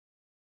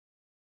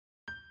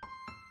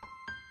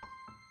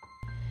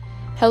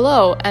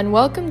Hello, and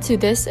welcome to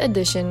this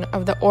edition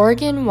of the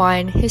Oregon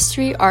Wine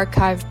History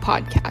Archive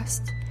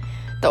podcast.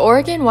 The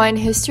Oregon Wine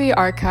History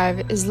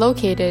Archive is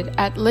located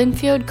at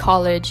Linfield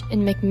College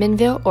in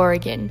McMinnville,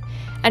 Oregon,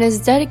 and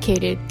is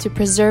dedicated to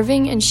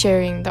preserving and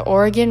sharing the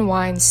Oregon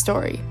wine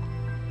story.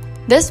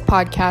 This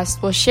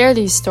podcast will share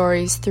these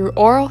stories through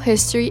oral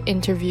history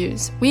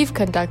interviews we've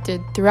conducted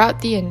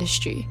throughout the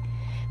industry.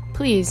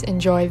 Please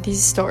enjoy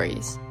these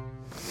stories.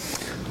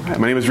 All right,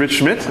 my name is Rich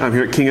Schmidt. I'm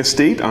here at King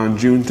Estate on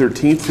June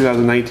 13th,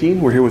 2019.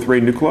 We're here with Ray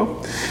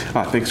Nuclo.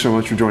 Thanks so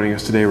much for joining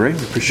us today, Ray.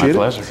 Appreciate it.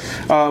 My pleasure.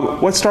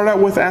 Let's start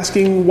out with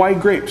asking why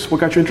grapes? What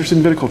got you interested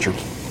in viticulture?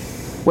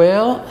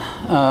 Well,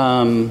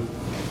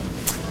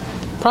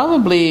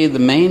 probably the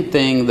main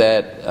thing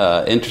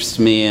that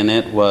interested me in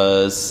it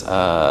was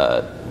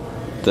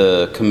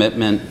the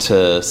commitment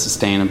to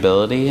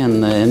sustainability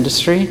in the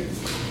industry.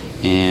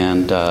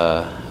 And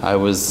I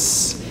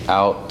was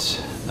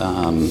out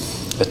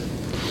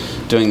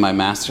doing my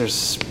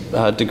master's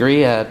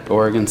degree at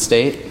Oregon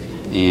State,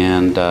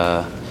 and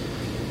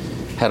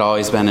had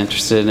always been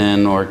interested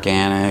in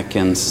organic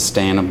and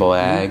sustainable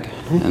ag.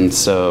 And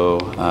so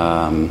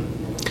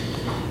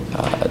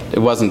it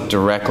wasn't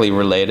directly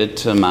related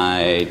to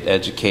my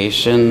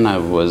education. I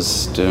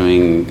was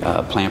doing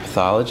plant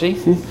pathology,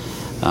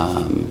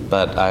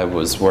 but I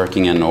was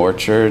working in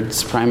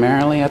orchards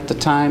primarily at the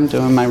time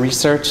doing my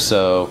research.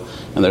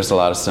 And there's a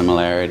lot of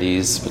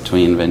similarities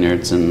between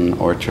vineyards and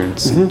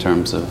orchards in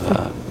terms of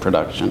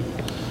production.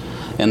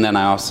 And then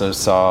I also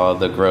saw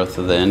the growth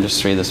of the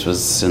industry. This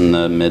was in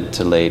the mid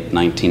to late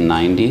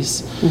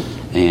 1990s,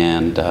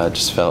 and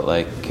just felt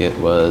like it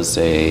was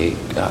a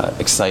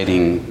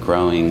exciting,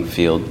 growing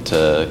field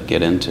to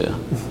get into.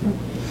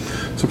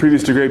 So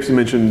previous to grapes, you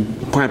mentioned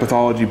plant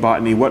pathology,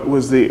 botany. What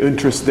was the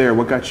interest there?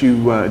 What got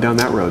you down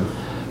that road?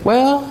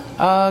 Well,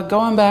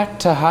 going back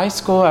to high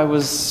school, I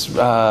was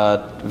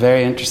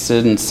very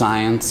interested in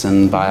science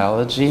and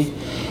biology,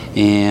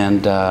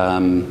 and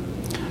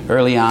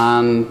early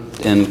on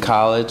in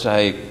college,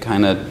 I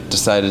kind of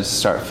decided to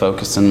start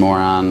focusing more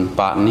on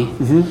botany.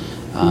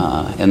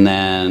 And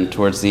then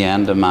towards the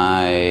end of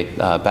my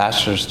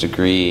bachelor's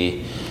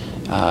degree,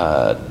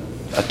 I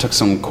took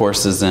some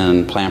courses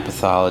in plant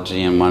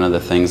pathology, and one of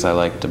the things I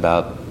liked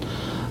about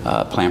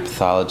plant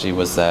pathology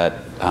was that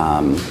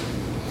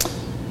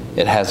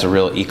it has a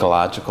real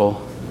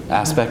ecological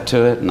aspect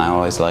to it, and I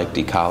always liked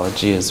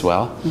ecology as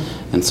well.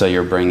 And so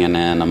you're bringing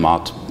in a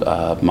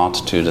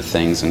multitude of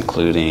things,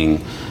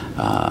 including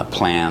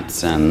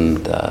plants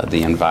and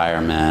the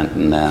environment,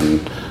 and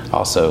then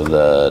also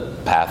the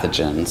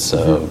pathogens,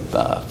 so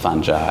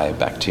fungi,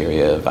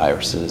 bacteria,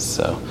 viruses.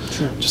 So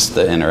just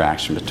the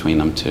interaction between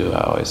them too,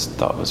 I always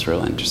thought was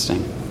real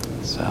interesting.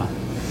 So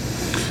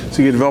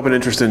you develop an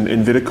interest in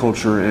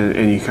viticulture,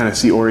 and you kind of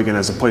see Oregon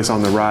as a place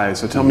on the rise.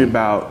 So tell me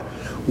about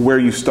where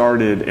you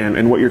started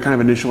and what your kind of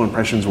initial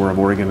impressions were of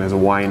Oregon as a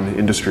wine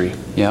industry.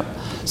 Yep.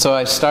 So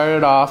I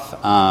started off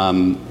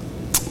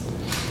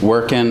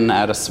working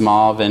at a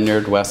small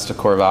vineyard west of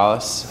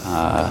Corvallis.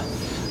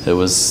 It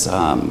was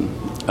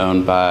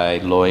owned by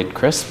Lloyd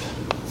Crisp,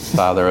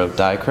 father of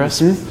Die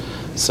Crisp.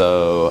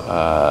 So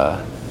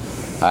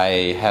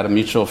I had a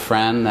mutual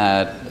friend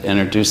that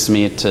introduced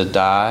me to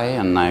Die,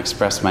 and I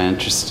expressed my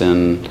interest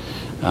in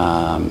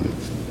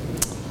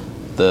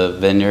the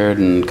vineyard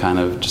and kind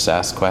of just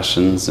asked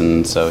questions,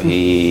 and so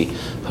he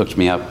hooked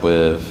me up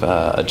with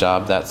a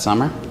job that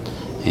summer,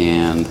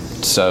 and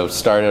so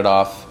started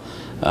off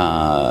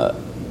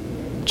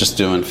just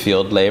doing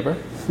field labor,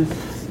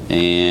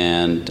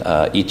 and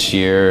each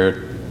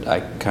year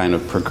I kind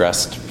of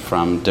progressed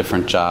from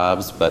different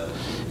jobs, but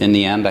in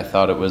the end I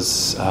thought it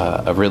was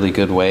a really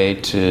good way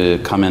to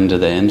come into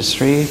the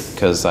industry,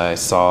 because I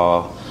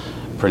saw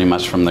pretty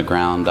much from the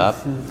ground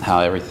up how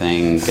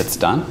everything gets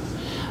done.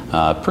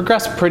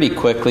 Progressed pretty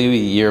quickly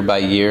year by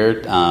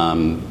year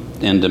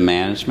into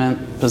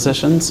management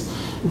positions,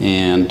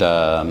 and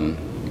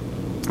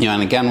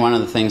and again, one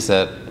of the things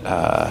that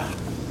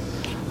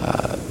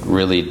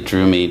really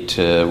drew me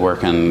to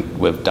working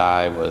with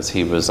Die was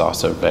he was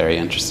also very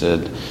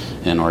interested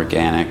in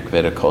organic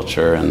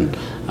viticulture, and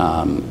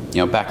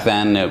back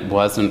then it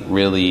wasn't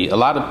really, a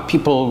lot of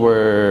people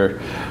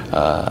were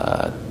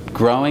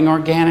growing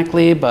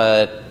organically,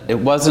 but it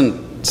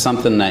wasn't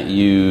something that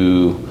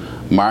you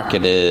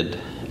marketed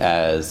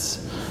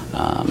as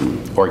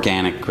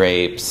organic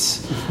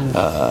grapes.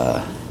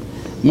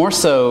 More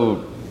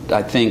so,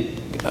 I think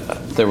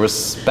there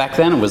was, back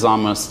then it was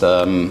almost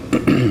a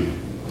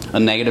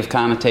negative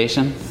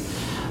connotation.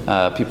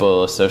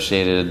 People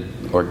associated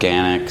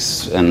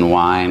organics and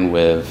wine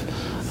with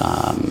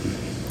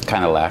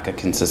kind of lack of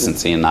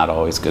consistency and not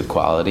always good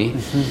quality.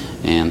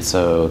 And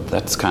so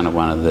that's kind of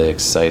one of the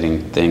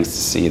exciting things to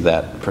see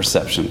that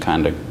perception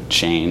kind of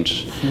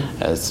change,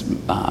 as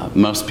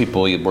most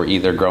people were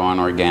either growing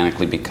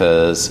organically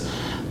because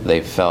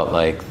they felt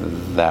like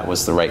that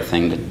was the right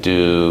thing to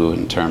do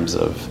in terms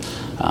of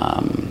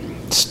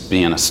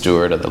being a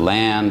steward of the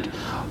land,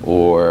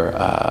 or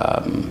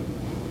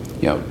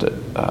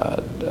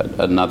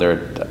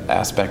another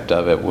aspect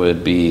of it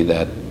would be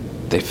that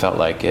they felt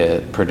like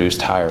it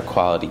produced higher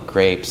quality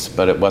grapes,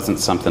 but it wasn't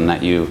something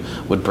that you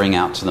would bring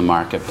out to the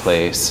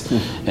marketplace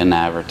and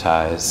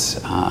advertise.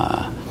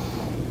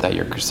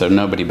 So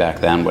nobody back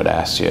then would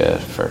ask you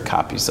for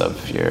copies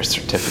of your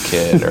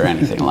certificate or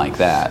anything like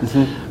that.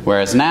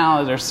 Whereas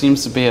now there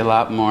seems to be a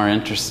lot more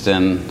interest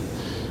in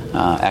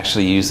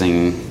actually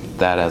using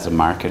that as a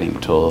marketing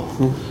tool.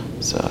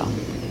 So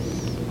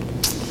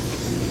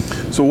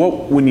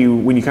when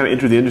you kind of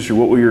entered the industry,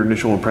 what were your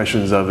initial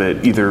impressions of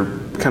it, either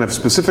kind of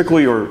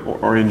specifically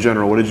or in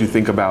general? What did you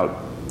think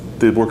about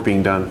the work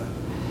being done?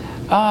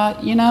 I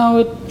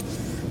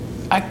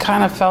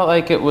kind of felt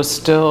like it was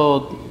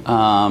still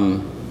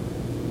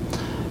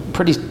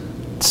pretty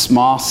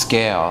small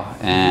scale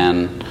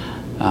and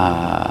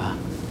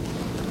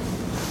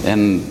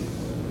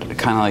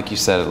kind of like you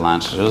said at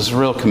lunch, there was a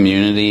real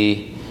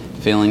community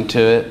feeling to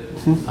it,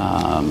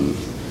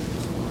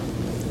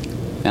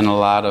 and a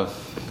lot of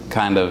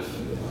kind of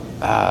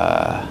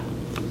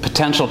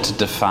potential to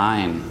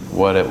define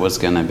what it was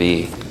going to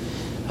be.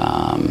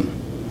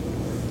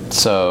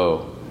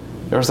 So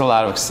there was a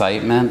lot of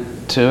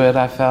excitement to it,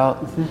 I felt,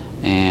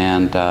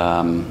 and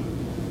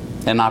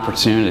an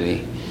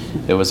opportunity.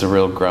 It was a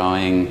real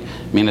growing,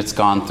 it's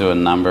gone through a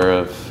number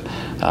of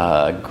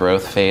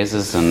growth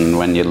phases, and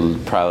when you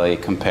probably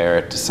compare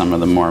it to some of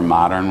the more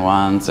modern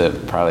ones,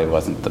 it probably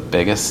wasn't the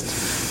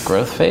biggest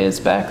growth phase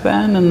back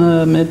then in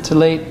the mid to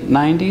late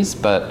 90s,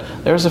 but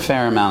there was a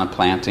fair amount of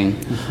planting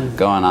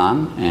going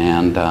on,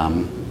 and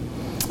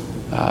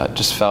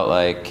just felt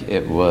like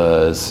it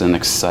was an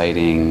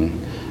exciting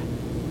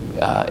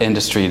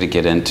industry to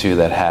get into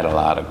that had a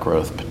lot of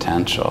growth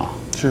potential.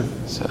 Sure.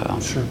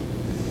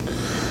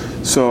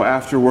 So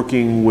after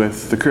working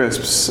with the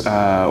crisps,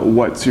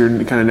 what's your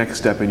kind of next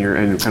step and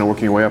kind of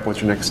working your way up?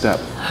 What's your next step?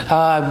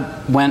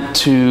 I went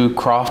to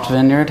Croft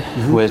Vineyard,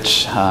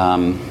 which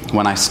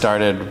when I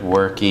started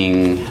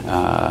working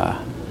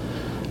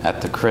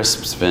at the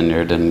Crisps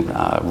Vineyard in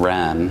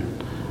Wren,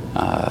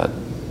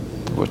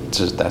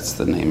 that's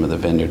the name of the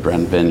vineyard,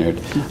 Wren Vineyard.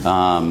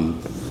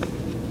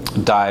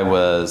 Di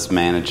was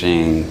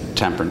managing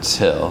Temperance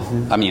Hill.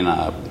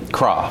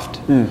 Croft.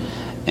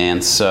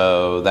 And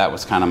so that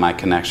was kind of my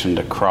connection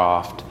to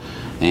Croft,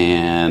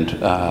 and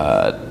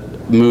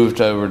moved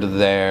over to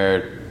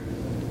there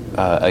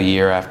a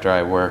year after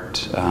I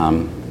worked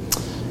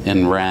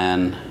in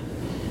Wren,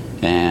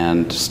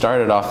 and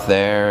started off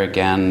there,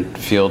 again,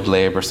 field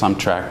labor, some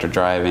tractor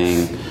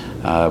driving,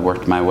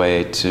 worked my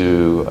way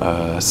to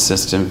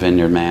assistant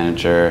vineyard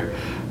manager.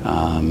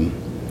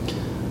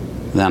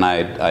 Then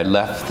I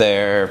left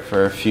there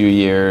for a few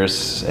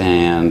years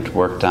and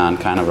worked on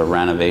kind of a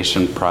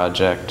renovation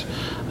project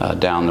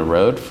down the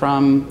road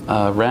from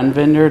Wren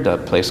Vineyard, a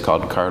place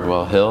called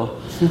Cardwell Hill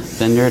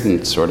Vineyard,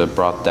 and sort of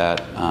brought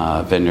that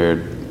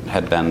vineyard,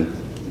 had been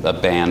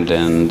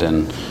abandoned,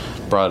 and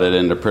brought it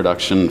into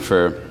production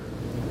for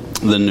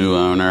the new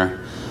owner.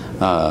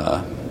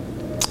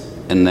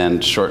 And then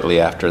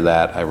shortly after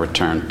that, I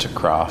returned to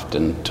Croft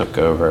and took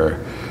over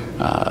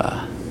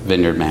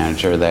vineyard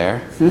manager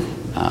there.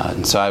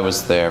 And so I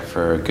was there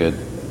for a good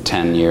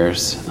 10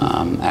 years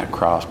at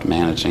Croft,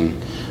 managing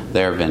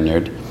their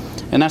vineyard.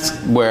 And that's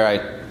where I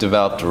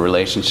developed a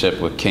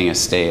relationship with King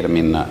Estate.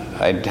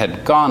 I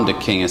had gone to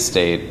King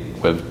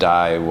Estate with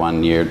Di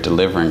one year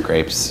delivering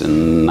grapes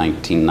in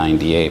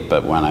 1998,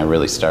 but when I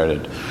really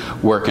started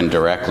working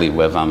directly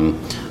with them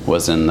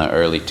was in the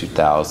early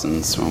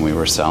 2000s when we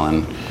were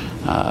selling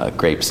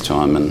grapes to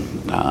them. And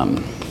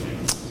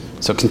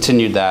so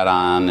continued that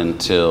on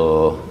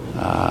until,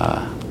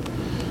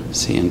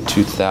 in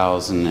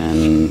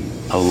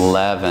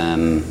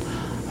 2011,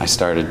 I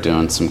started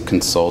doing some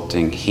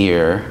consulting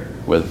here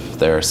with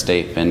their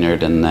estate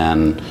vineyard, and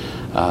then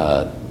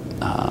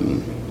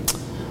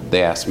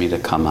they asked me to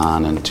come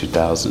on in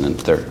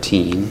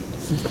 2013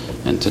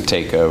 and to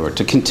take over,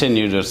 to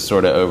continue to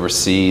sort of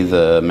oversee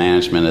the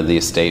management of the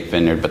estate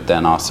vineyard, but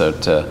then also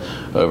to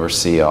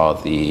oversee all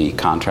the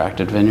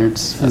contracted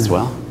vineyards as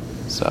well.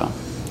 So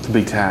it's a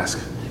big task.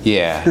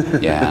 Yeah,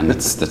 and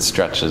it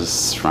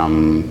stretches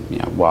from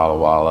Walla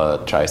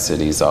Walla,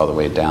 Tri-Cities, all the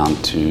way down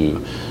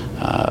to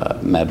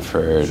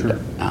Medford,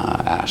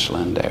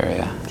 Ashland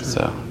area. Sure.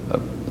 So a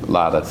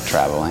lot of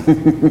traveling.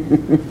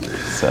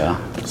 So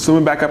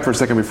let me back up for a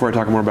second before I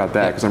talk more about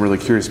that, because I'm really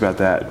curious about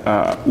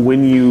that.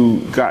 When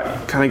you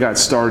got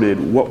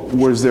started,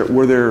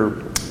 were there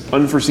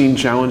unforeseen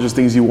challenges,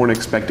 things you weren't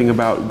expecting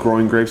about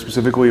growing grapes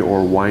specifically,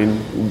 or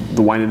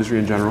the wine industry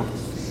in general?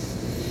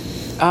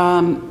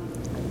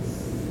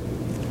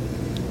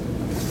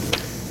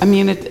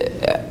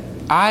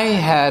 I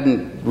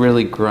hadn't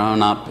really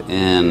grown up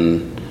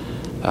in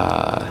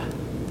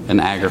an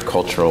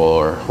agricultural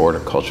or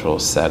horticultural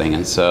setting,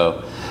 and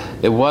so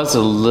it was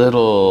a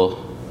little.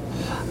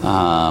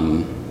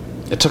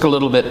 It took a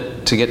little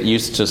bit to get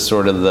used to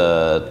sort of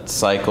the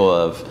cycle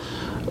of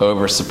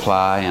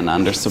oversupply and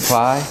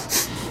undersupply,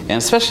 and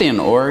especially in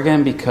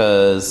Oregon,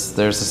 because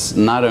there's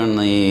not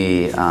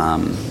only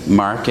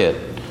market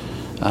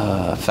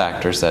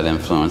factors that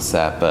influence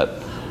that,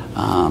 but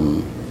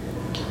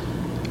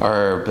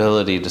our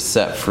ability to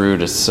set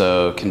fruit is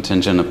so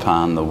contingent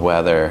upon the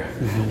weather.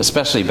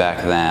 Especially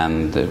back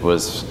then, it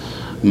was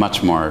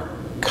much more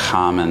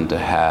common to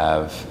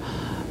have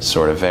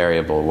sort of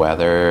variable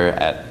weather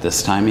at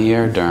this time of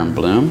year during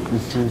bloom.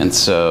 And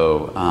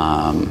so,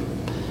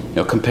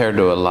 compared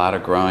to a lot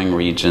of growing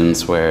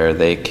regions where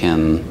they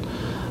can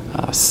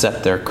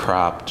set their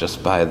crop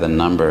just by the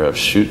number of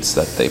shoots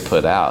that they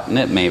put out, and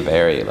it may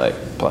vary like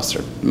plus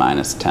or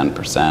minus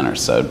 10% or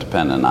so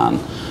depending on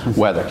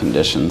weather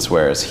conditions,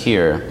 whereas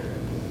here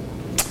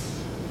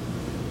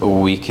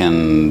we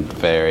can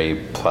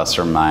vary plus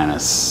or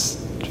minus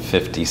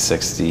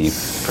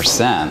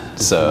 50-60%.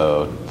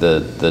 So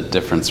the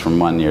difference from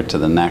one year to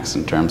the next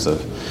in terms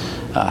of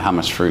how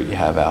much fruit you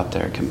have out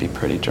there can be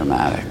pretty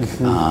dramatic.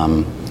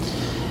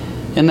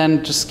 And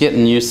then just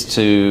getting used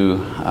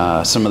to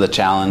some of the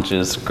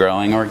challenges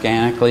growing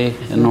organically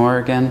in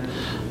Oregon,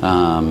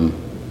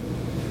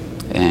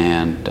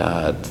 and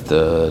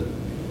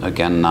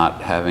again,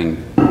 not having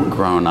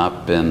grown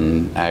up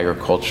in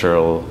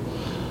agricultural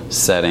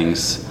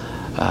settings,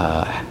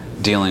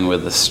 dealing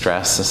with the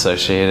stress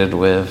associated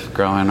with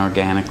growing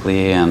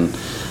organically, and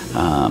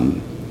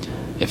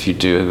if you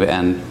do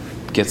and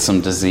get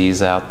some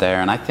disease out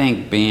there. And I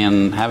think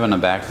having a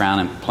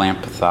background in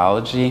plant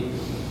pathology,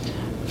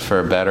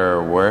 for better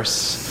or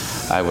worse,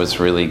 I was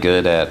really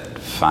good at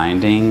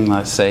finding,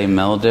 let's say,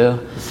 mildew,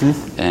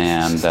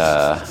 and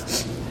I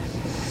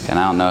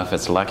don't know if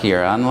it's lucky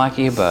or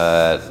unlucky,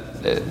 but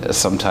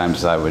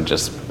sometimes I would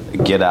just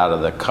get out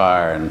of the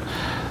car and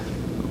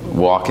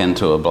walk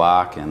into a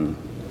block and,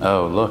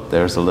 oh, look,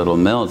 there's a little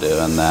mildew,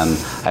 and then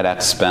I'd have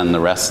to spend the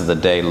rest of the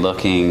day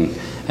looking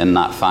and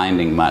not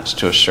finding much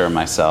to assure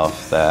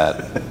myself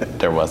that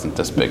there wasn't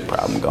this big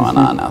problem going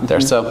on out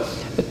there. So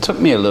it took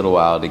me a little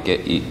while to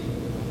get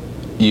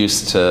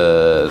used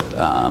to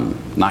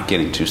not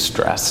getting too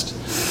stressed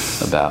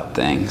about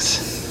things,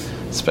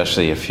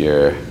 especially if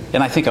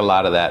and I think a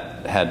lot of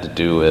that had to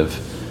do with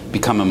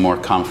becoming more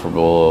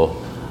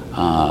comfortable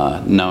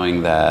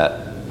knowing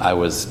that I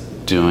was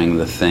doing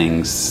the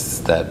things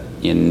that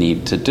you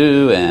need to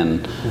do,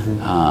 and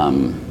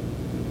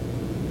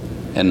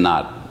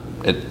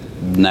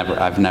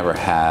I've never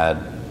had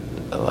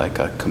like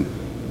a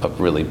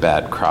really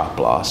bad crop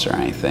loss or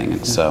anything,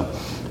 and so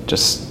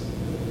just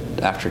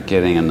after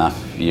getting enough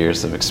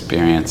years of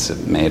experience,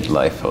 it made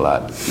life a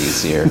lot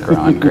easier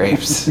growing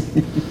grapes.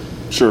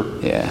 Sure.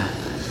 Yeah.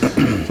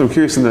 So I'm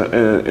curious,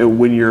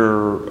 when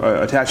you're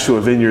attached to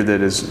a vineyard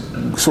that is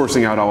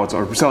sourcing out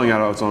or selling out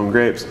all its own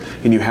grapes,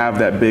 and you have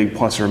that big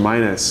plus or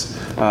minus,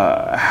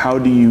 how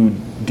do you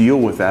deal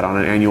with that on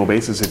an annual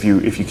basis if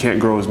you can't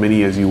grow as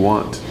many as you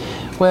want?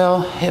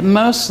 Well,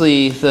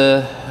 mostly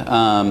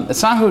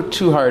it's not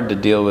too hard to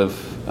deal with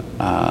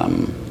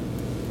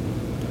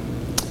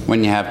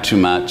when you have too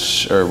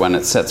much or when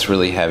it sets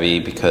really heavy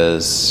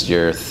because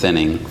you're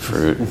thinning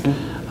fruit.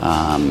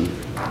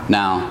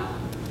 Now,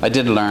 I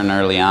did learn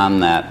early on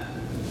that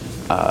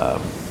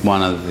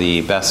one of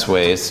the best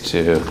ways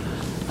to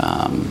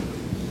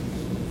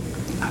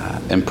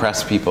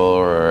impress people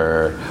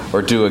or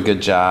do a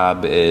good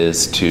job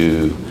is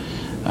to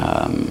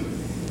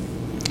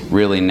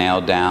really nail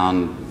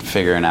down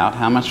figuring out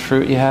how much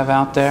fruit you have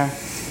out there,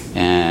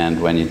 and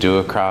when you do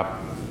a crop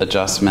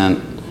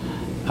adjustment,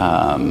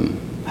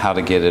 how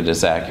to get it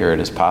as accurate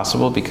as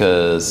possible,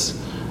 because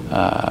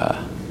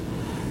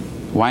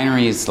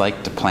wineries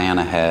like to plan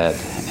ahead,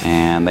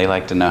 and they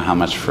like to know how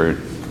much fruit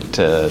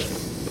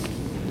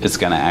is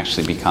going to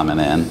actually be coming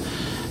in.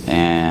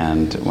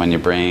 And when you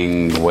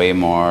bring way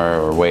more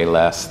or way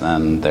less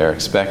than they're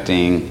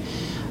expecting,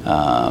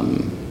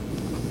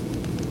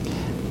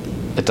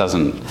 it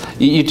doesn't.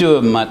 You do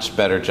a much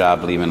better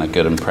job leaving a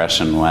good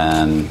impression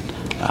when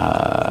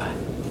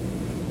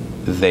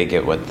they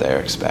get what they're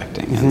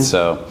expecting. And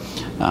so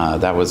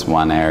that was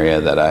one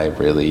area that I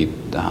really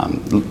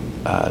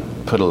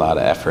put a lot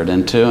of effort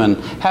into. And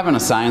having a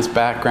science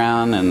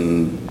background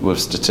and with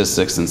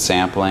statistics and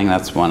sampling,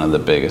 that's one of the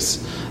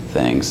biggest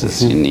things,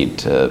 is you need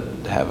to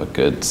have a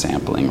good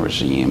sampling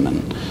regime.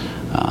 And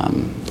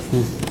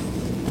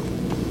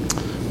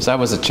so that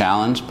was a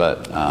challenge,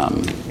 but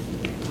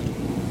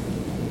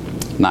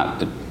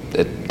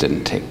it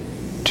didn't take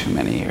too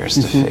many years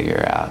to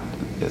figure out.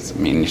 I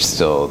mean, there's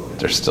still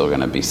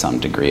going to be some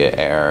degree of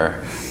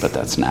error, but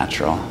that's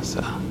natural.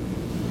 So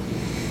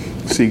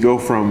you go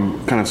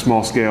from kind of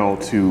small scale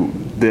to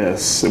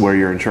this, where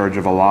you're in charge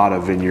of a lot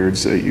of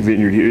vineyards,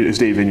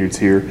 estate vineyards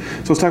here.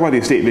 So let's talk about the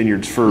estate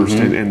vineyards first,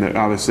 and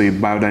obviously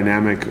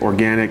biodynamic,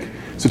 organic.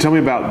 So tell me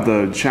about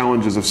the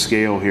challenges of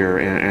scale here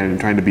and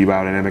trying to be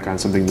biodynamic on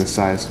something this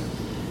size.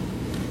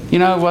 It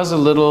was a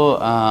little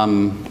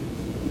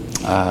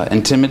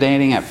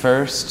intimidating at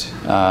first,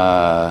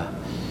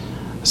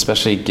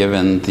 especially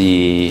given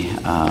the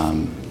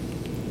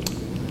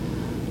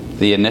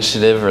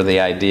initiative or the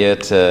idea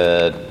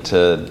to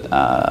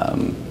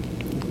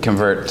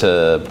convert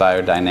to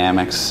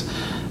biodynamics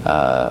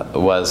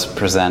was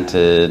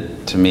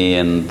presented to me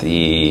in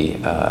the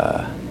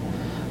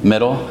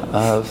middle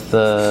of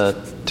the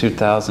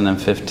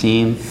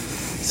 2015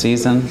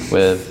 season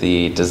with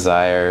the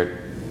desire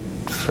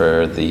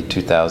for the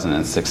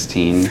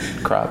 2016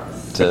 crop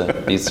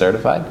to be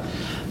certified.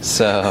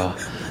 So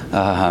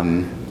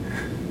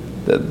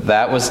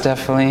that was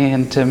definitely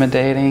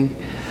intimidating.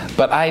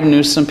 But I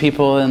knew some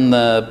people in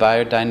the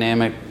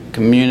biodynamic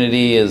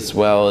community as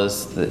well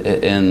as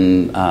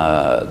in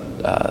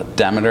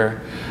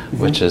Demeter,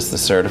 which is the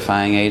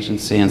certifying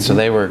agency, and so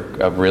they were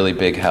a really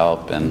big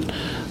help in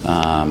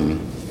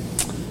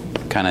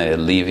kind of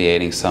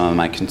alleviating some of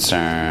my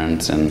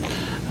concerns. And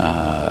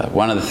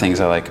one of the things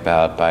I like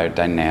about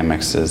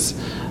biodynamics is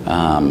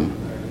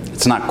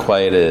it's not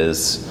quite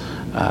as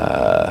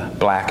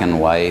black and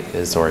white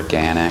as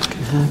organic.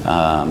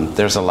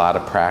 There's a lot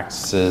of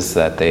practices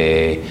that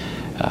they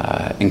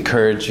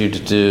encourage you to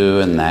do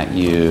and that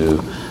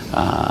you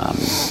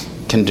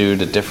can do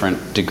to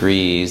different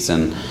degrees,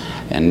 and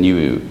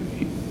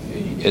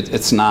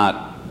it's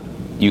not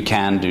you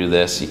can do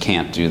this, you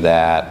can't do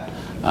that.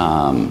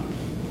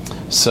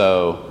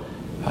 So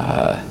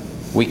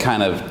we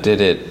kind of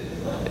did it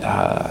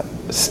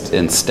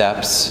in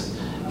steps.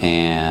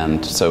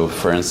 And so,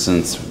 for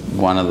instance,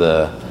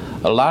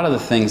 a lot of the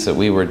things that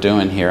we were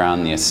doing here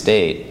on the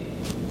estate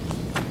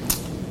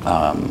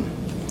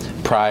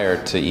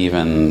prior to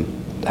even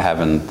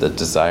having the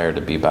desire to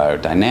be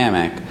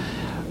biodynamic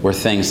were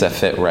things that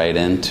fit right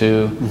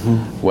into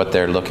what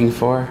they're looking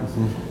for.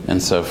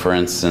 And so, for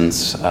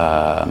instance,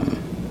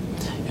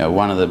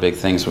 one of the big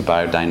things with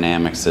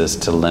biodynamics is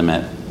to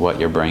limit what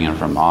you're bringing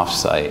from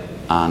offsite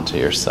onto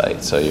your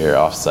site, so your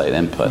offsite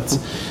inputs.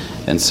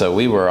 And so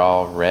we were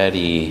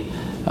already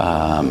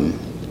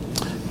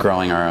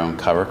growing our own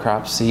cover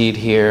crop seed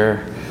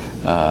here.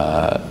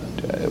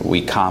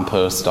 We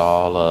compost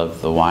all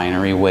of the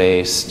winery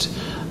waste.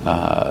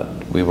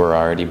 We were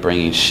already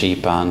bringing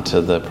sheep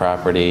onto the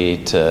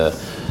property to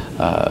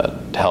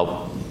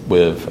help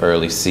with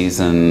early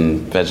season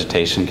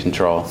vegetation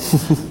control.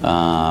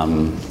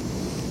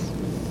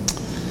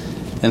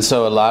 And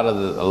so a lot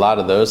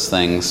of those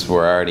things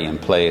were already in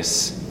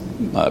place,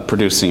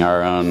 producing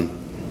our own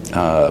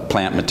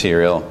plant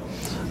material,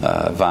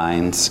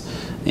 vines,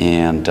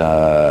 and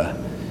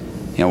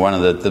one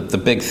of the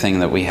big thing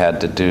that we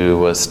had to do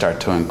was start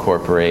to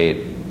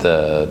incorporate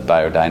the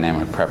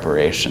biodynamic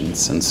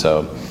preparations. And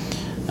so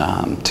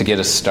to get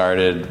us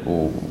started,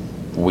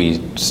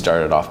 we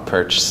started off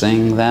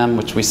purchasing them,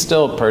 which we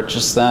still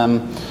purchase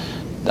them,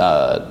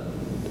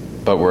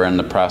 but we're in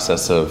the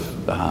process of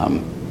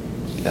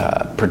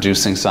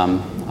producing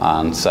some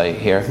on site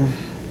here.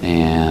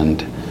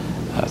 And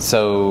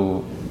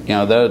so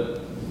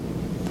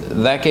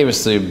that gave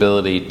us the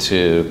ability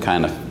to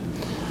kind of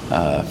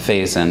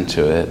phase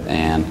into it.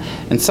 And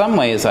in some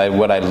ways,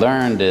 what I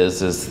learned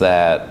is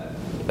that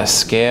a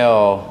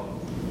scale,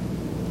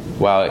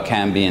 while it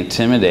can be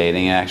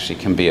intimidating, it actually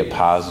can be a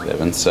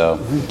positive. And so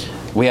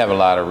we have a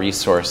lot of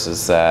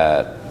resources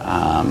that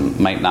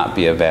might not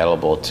be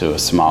available to a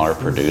smaller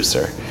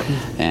producer.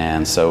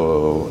 And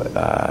so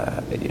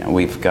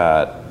we've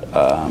got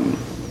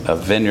a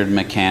vineyard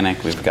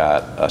mechanic, we've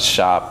got a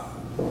shop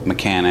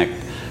mechanic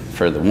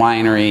for the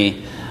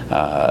winery.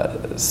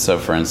 So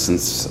for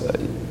instance,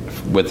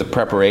 with the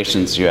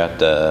preparations,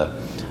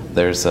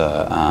 there's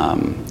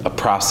a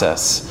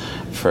process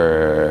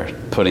for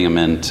putting them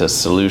into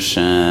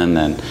solution,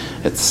 and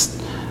it's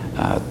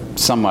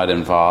somewhat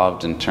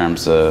involved in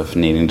terms of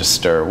needing to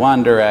stir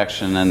one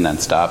direction and then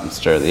stop and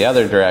stir the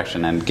other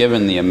direction. And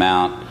given the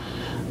amount,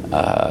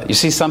 you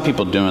see some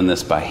people doing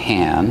this by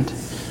hand,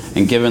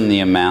 and given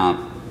the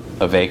amount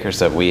of acres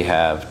that we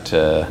have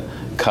to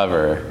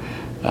cover,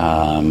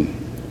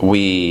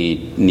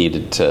 we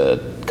needed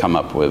to come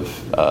up with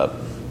a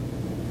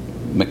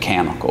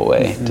mechanical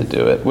way to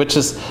do it, which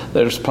is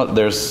there's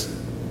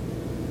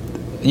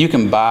you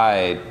can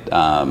buy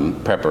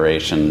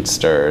preparation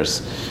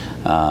stirs.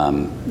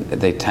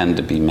 They tend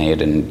to be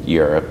made in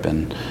Europe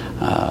and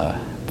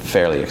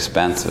fairly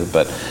expensive,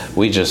 but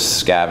we just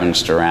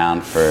scavenged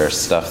around for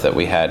stuff that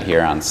we had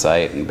here on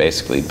site and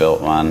basically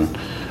built one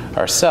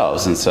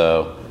ourselves. And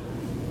so,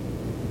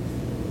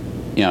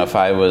 if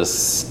I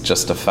was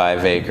just a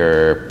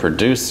 5-acre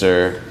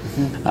producer,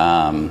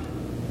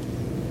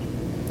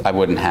 I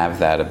wouldn't have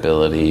that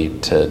ability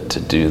to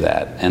do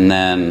that. And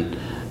then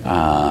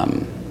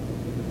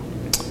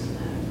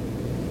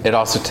it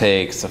also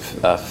takes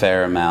a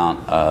fair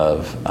amount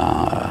of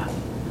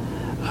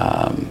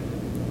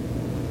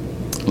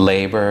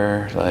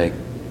labor, like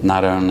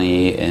not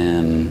only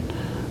in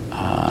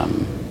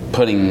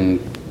putting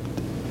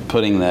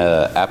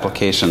the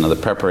application of the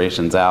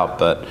preparations out,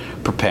 but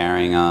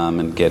preparing them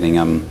and getting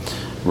them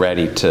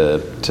ready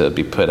to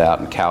be put out,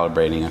 and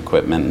calibrating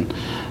equipment.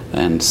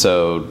 And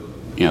so,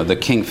 the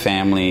King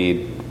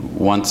family,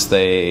 once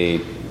they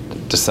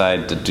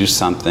decide to do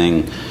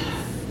something,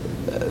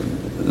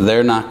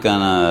 they're not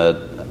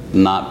gonna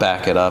not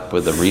back it up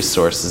with the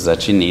resources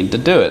that you need to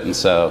do it. And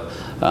so,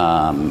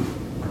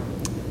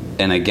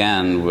 and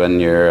again, when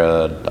you're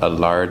a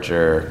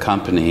larger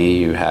company,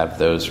 you have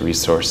those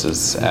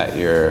resources at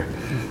your,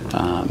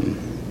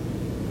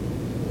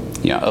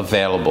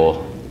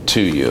 available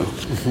to you.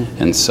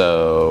 And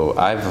so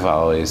I've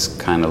always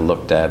kind of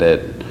looked at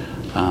it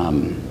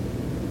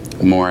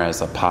more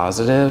as a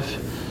positive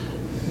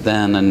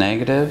than a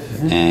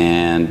negative.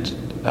 And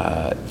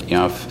you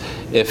know,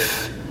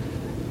 if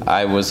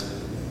I was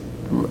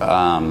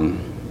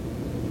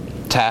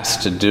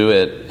tasked to do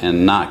it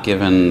and not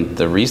given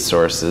the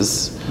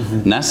resources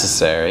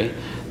necessary,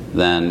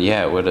 then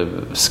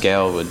yeah,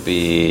 scale would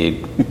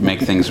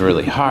make things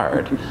really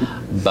hard.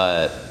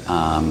 But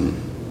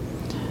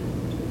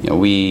you know,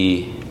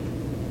 we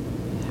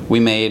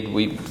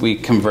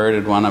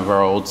converted one of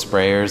our old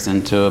sprayers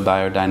into a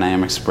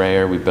biodynamic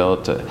sprayer. We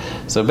built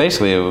so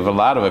basically with a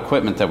lot of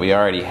equipment that we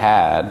already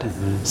had,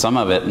 some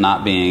of it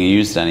not being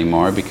used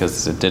anymore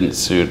because it didn't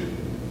suit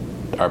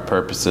our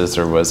purposes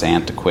or was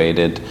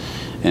antiquated,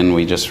 and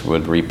we just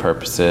would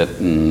repurpose it.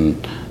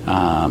 And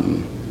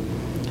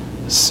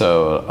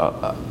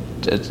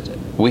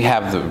we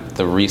have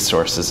the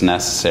resources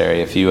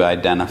necessary. If you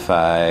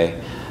identify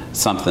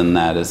something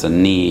that is a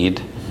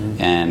need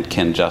and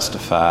can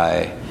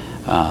justify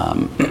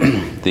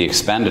the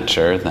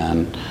expenditure,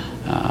 then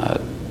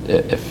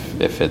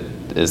if it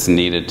is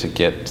needed to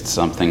get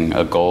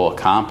a goal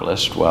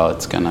accomplished, well,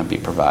 it's going to be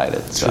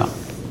provided.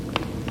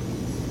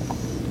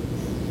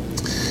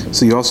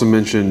 So you also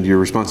mentioned your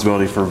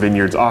responsibility for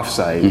vineyards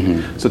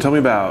offsite. So tell me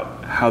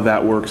about how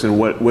that works and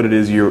what it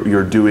is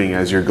you're doing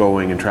as you're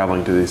going and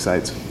traveling to these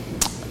sites.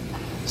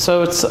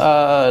 So it's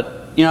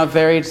you know, it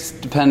varies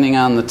depending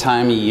on the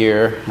time of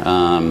year.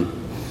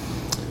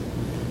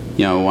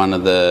 You know, one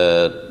of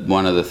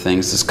the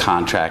things is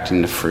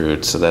contracting the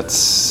fruit. So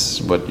that's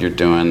what you're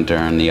doing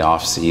during the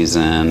off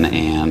season,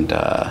 and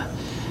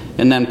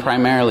then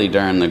primarily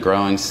during the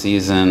growing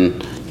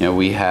season, you know,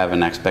 we have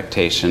an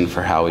expectation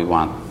for how we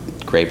want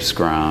grapes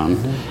grown,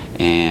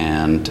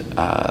 and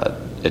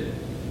it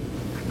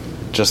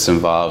just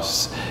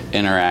involves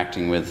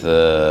interacting with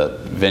the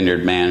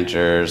vineyard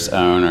managers,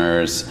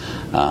 owners,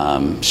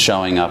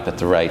 showing up at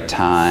the right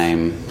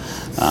time.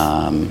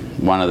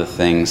 One of the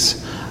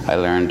things I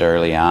learned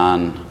early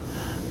on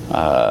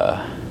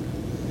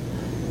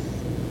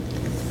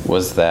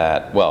was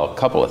that, well, a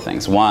couple of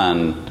things.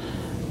 One,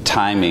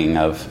 timing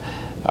of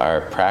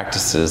our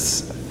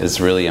practices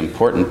is really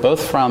important,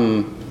 both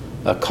from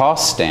a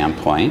cost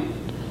standpoint,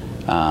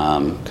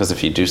 because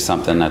if you do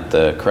something at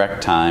the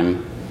correct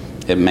time,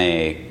 it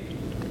may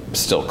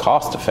still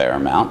cost a fair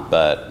amount,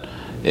 but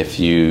if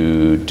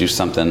you do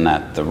something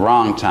at the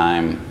wrong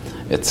time,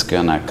 it's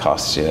going to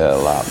cost you a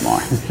lot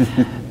more.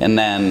 And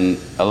then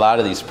a lot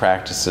of these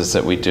practices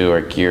that we do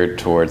are geared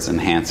towards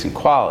enhancing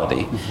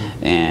quality.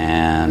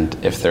 And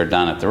if they're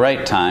done at the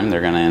right time,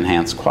 they're going to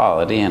enhance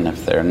quality. And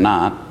if they're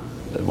not,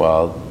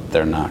 well,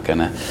 they're not going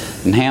to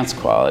enhance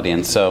quality.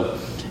 And so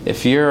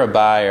if you're a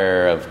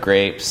buyer of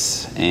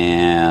grapes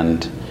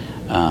and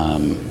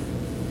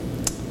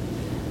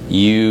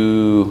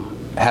you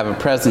have a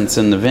presence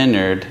in the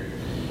vineyard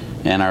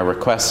and are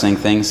requesting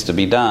things to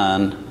be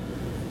done,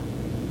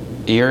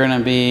 you're going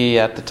to be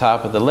at the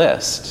top of the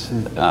list.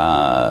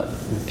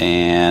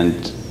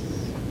 And,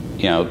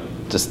 you know,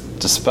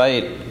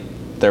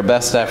 despite their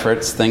best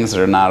efforts, things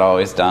are not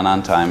always done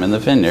on time in the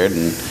vineyard.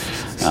 And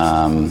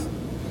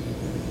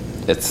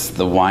it's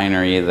the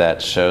winery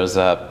that shows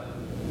up,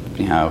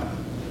 you know,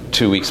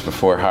 2 weeks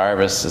before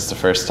harvest is the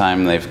first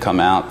time they've come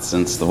out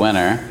since the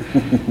winter.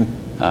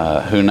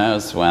 Who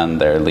knows when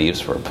their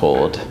leaves were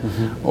pulled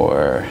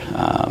or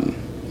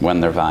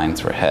when their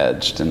vines were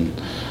hedged. And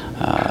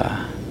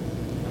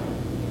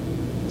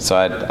so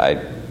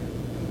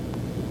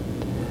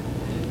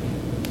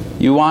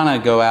you want to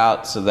go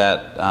out so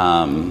that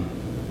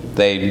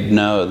they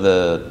know,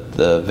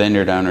 the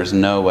vineyard owners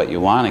know what you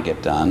want to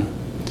get done,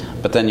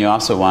 but then you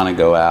also want to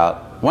go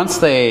out once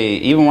they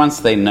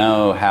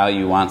know how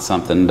you want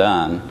something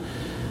done.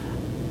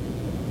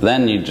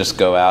 Then you just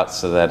go out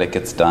so that it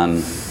gets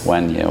done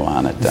when you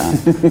want it done.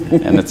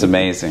 And it's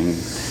amazing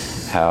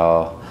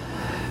how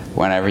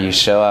whenever you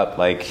show up,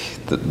 like,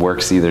 the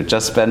work's either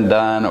just been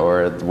done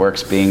or the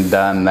work's being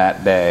done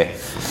that day.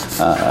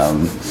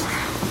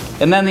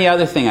 And then the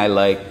other thing I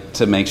like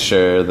to make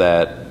sure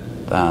that,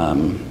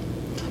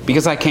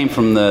 because I came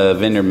from the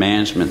vineyard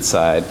management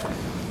side,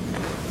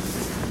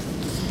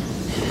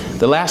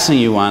 the last thing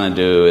you want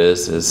to do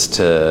is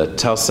to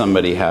tell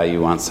somebody how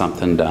you want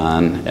something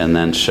done and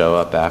then show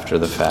up after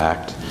the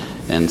fact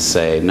and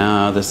say,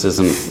 no, this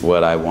isn't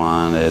what I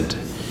wanted.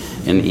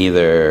 And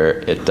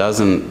either it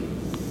doesn't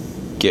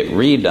get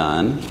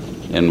redone,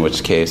 in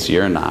which case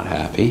you're not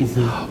happy,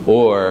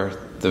 or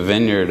the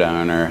vineyard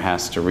owner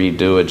has to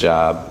redo a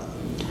job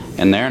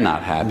and they're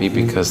not happy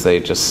because they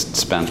just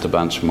spent a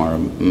bunch more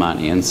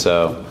money. And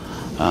so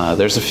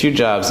there's a few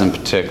jobs in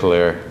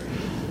particular,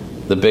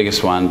 the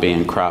biggest one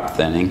being crop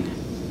thinning,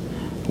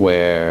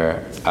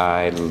 where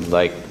I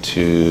like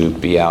to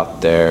be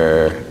out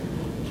there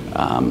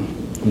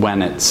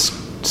when it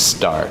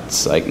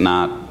starts, like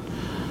not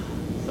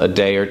a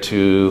day or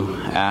two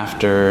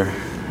after,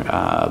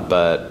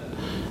 but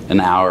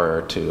an hour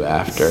or two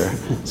after,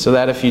 so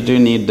that if you do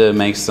need to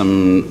make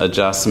some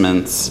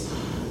adjustments,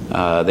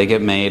 they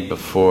get made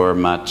before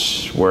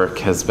much work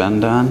has been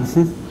done.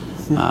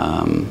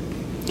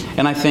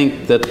 And I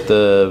think that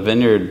the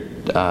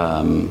vineyard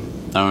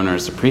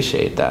owners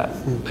appreciate that.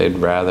 They'd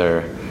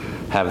rather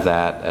have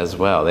that as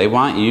well. They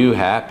want you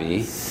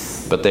happy,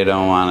 but they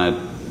don't want it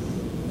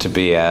to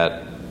be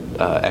at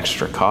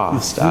extra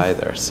cost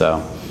either.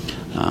 So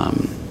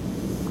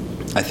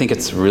I think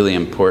it's really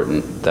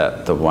important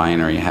that the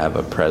winery have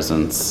a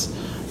presence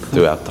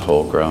throughout the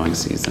whole growing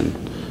season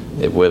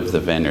with the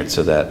vineyard,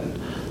 so that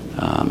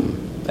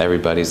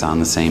everybody's on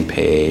the same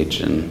page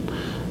and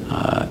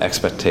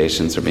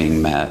expectations are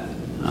being met.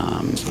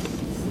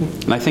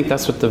 And I think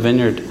that's what the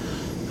vineyard,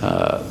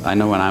 I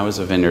know when I was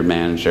a vineyard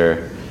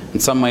manager, in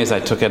some ways I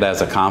took it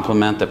as a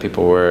compliment that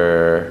people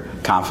were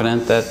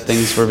confident that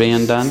things were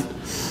being done.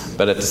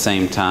 But at the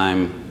same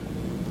time,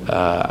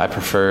 I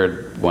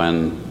preferred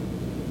when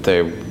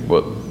there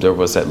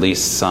was at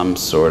least some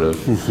sort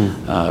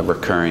of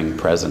recurring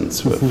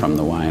presence from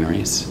the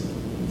wineries.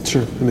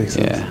 Sure, that makes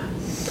sense. Yeah.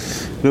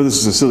 I know this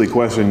is a silly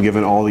question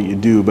given all that you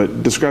do,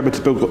 but describe a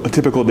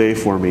typical day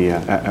for me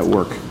at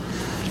work.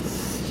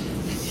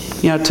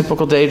 You know, a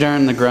typical day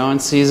during the growing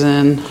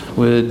season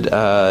would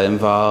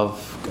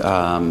involve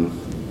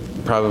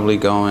probably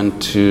going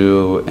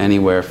to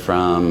anywhere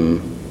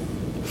from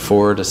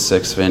 4 to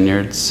 6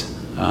 vineyards.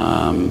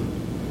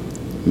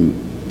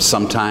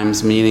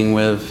 Sometimes meeting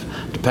with,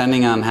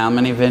 depending on how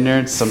many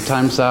vineyards,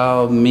 sometimes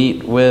I'll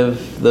meet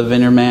with the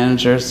vineyard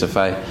managers if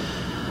I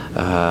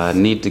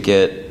need to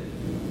get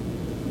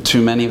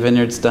too many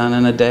vineyards done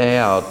in a day.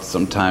 I'll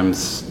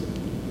sometimes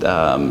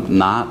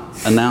not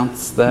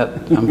announce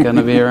that I'm going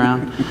to be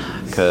around,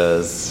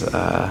 because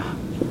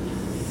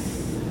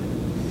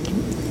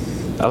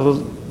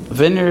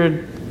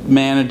vineyard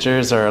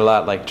managers are a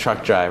lot like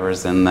truck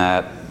drivers in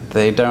that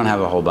they don't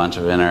have a whole bunch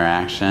of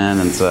interaction,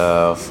 and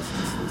so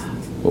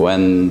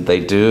when they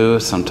do,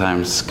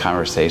 sometimes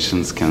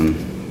conversations can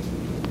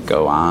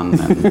go on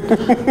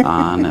and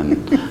on,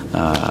 and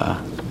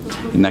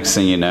next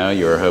thing you know,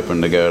 you were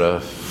hoping to go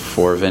to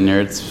 4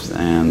 vineyards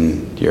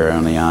and you're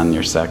only on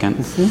your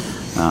second.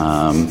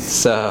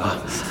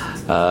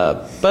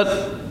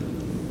 But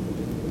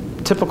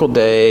typical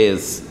day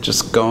is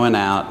just going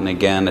out, and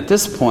again, at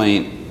this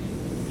point,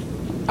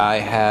 I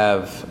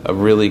have a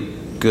really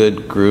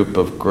good group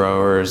of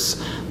growers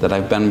that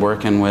I've been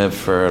working with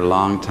for a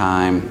long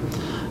time.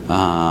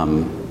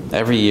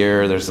 Every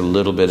year there's a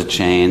little bit of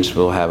change.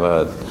 We'll have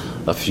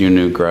a few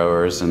new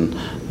growers, and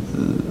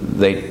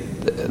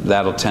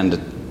that'll tend to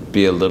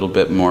be a little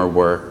bit more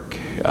work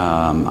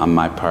on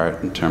my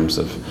part in terms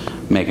of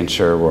making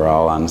sure we're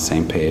all on the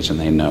same page and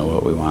they know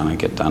what we want to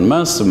get done.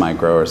 Most of my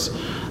growers,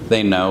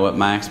 they know what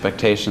my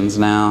expectations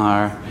now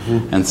are,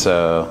 and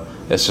so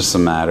it's just a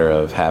matter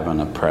of having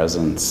a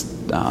presence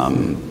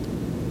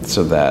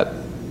so that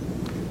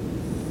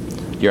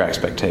your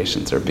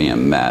expectations are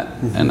being met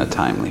in a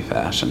timely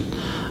fashion.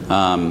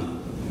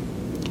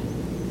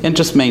 And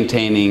just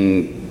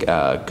maintaining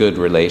good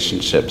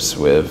relationships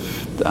with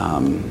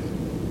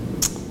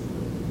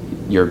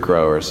your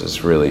growers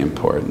is really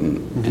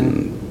important,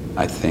 and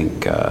I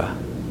think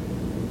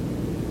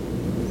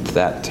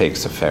that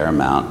takes a fair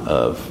amount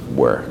of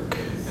work,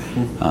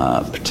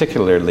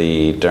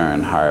 particularly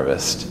during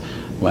harvest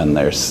when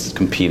there's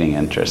competing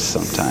interests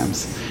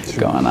sometimes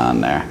going on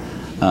there.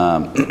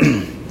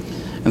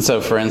 And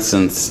so, for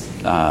instance,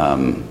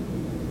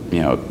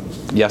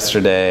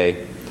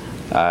 yesterday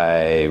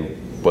I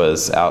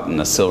was out in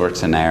the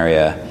Silverton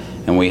area,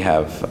 and we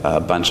have a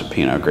bunch of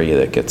Pinot Gris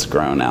that gets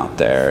grown out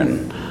there,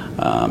 and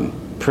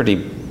pretty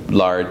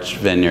large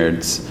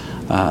vineyards,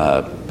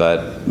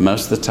 but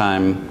most of the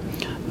time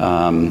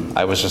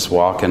I was just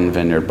walking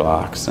vineyard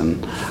blocks,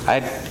 and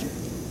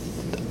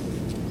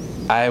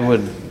I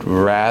would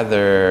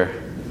rather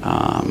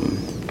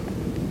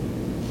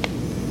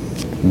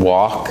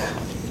walk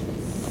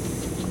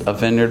a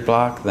vineyard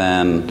block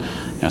than,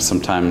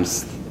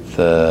 sometimes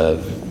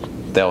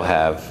they'll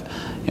have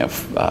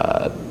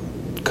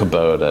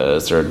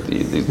Kubotas or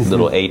these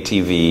little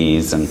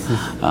ATVs, and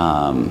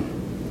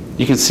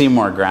you can see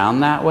more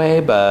ground that way,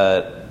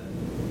 but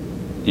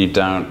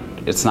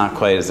it's not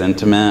quite as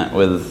intimate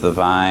with the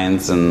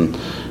vines, and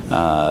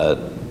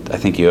I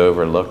think you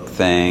overlook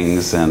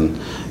things, and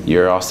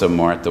you're also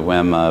more at the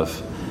whim of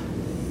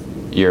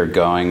you're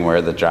going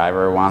where the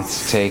driver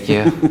wants to take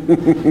you,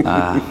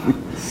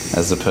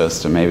 as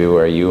opposed to maybe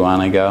where you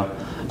want to go.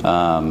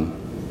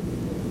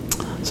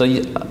 So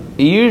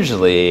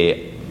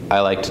usually I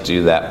like to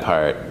do that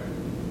part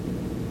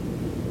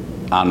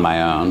on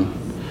my own.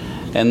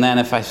 And then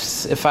if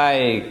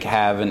I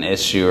have an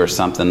issue or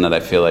something that I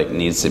feel like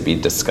needs to be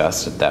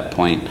discussed at that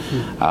point,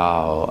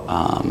 I'll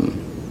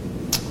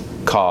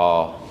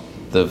call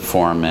the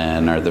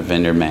foreman or the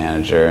vineyard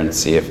manager and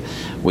see if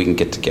we can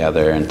get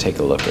together and take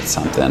a look at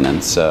something.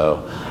 And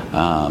so,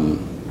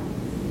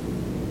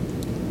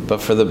 but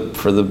for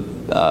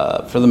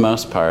the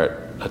most part,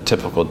 a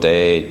typical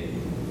day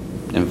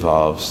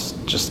involves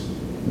just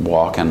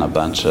walking a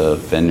bunch of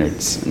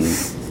vineyards,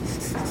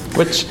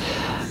 which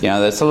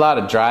there's a lot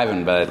of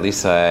driving, but at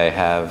least I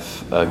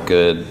have a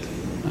good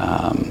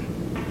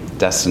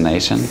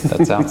destination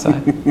that's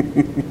outside.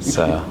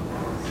 So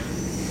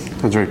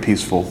sounds very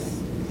peaceful.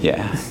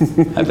 Yeah,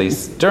 at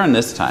least during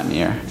this time of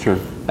year. Sure.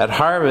 At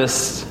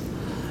harvest,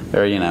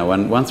 or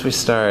once we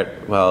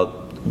start,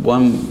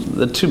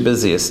 the two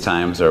busiest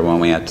times are when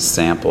we have to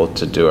sample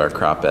to do our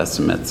crop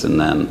estimates, and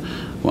then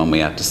when we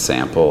have to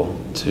sample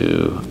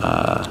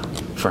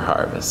for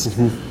harvest,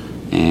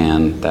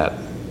 and that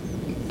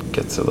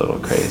gets a little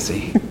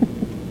crazy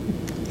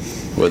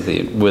with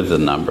the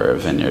number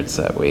of vineyards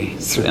that we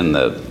in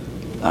the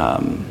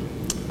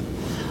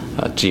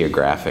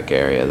geographic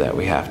area that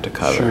we have to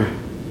cover.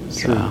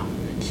 Sure.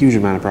 Huge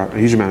amount of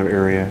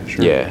area.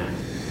 Sure. Yeah.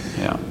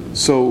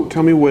 So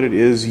tell me what it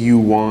is you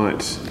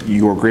want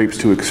your grapes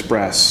to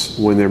express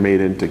when they're made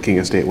into King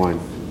Estate wine.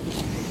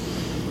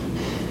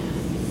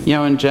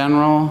 In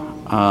general,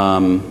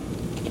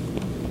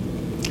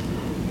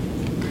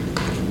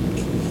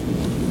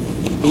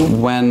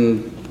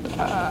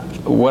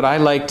 what I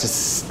like to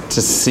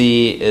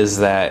see is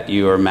that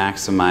you are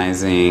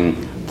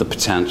maximizing the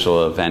potential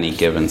of any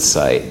given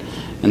site.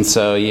 And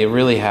so you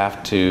really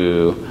have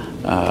to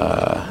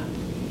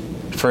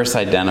first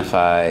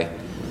identify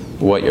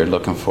what you're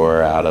looking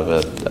for out of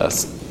a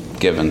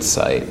given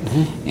site,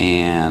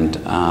 and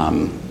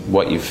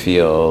what you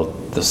feel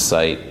the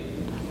site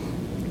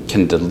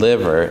can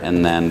deliver,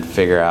 and then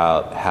figure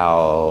out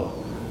how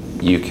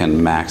you can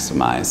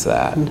maximize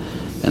that.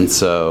 And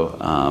so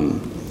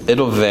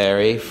it'll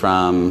vary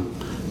from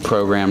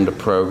program to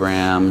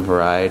program,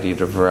 variety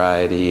to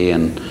variety,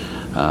 and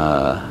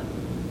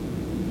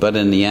but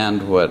in the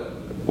end,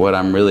 what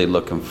I'm really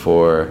looking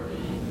for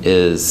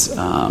is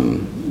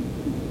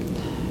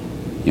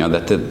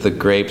that the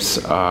grapes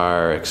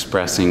are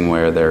expressing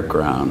where they're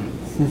grown,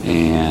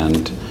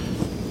 and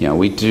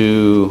we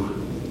do.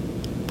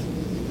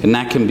 And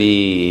that can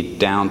be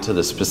down to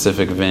the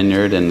specific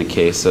vineyard in the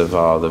case of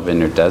all the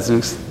vineyard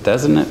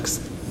designates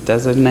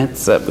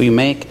that we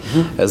make,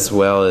 as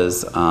well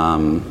as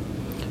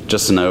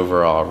just an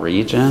overall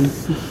region.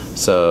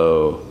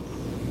 So,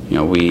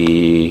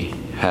 we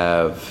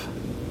have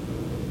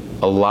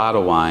a lot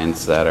of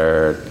wines that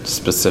are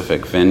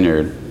specific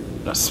vineyard,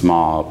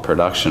 small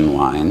production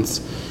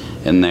wines.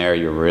 And there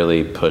you're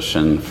really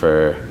pushing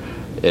for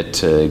it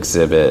to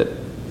exhibit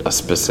a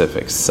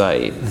specific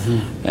site.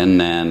 And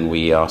then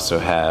we also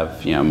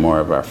have more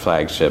of our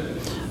flagship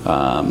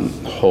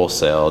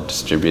wholesale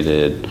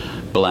distributed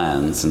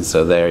blends, and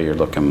so there you're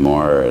looking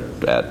more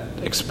at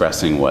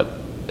expressing what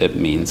it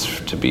means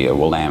to be a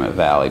Willamette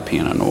Valley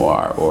Pinot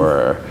Noir,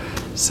 or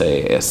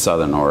say a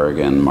Southern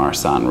Oregon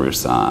Marsanne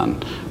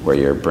Roussanne, where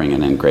you're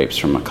bringing in grapes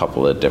from a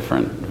couple of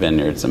different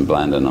vineyards and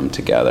blending them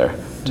together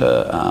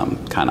to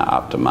kind of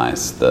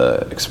optimize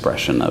the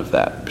expression of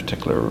that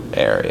particular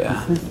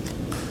area.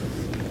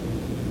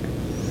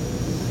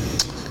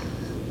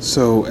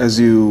 So as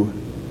you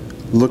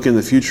look in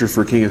the future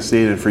for King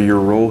Estate and for your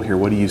role here,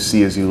 what do you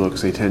see as you look,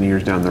 say, 10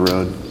 years down the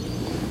road?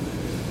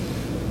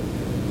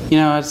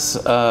 It's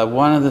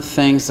one of the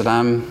things that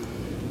I'm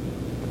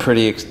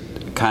pretty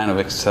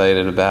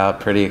excited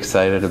about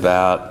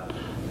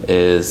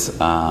is,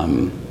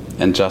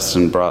 and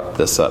Justin brought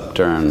this up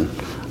during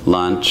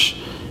lunch,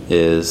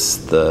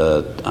 is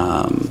the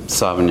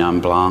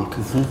Sauvignon Blanc.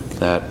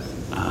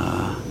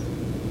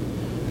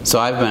 So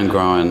I've been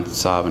growing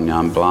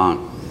Sauvignon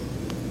Blanc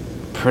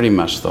pretty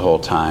much the whole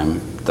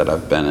time that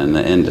I've been in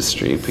the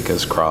industry,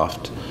 because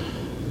Croft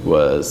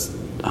was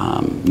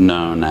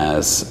known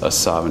as a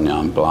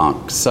Sauvignon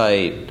Blanc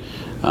site.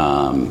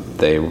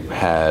 They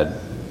had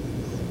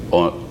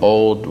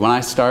when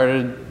I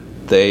started,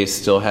 they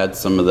still had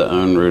some of the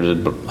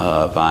own-rooted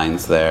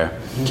vines there.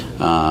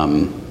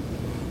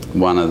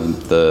 One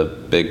of the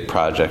big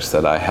projects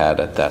that I had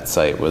at that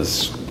site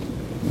was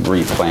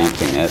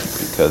replanting it,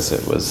 because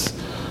it was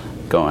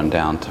going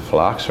down to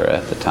phylloxera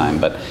at the time.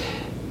 But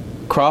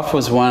Croft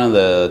was one of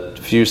the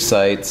few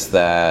sites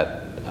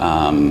that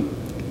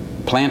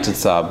planted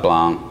Sauv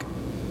Blanc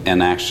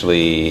and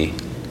actually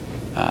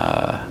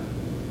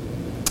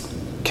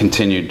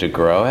continued to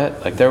grow it.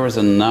 Like, there was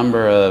a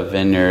number of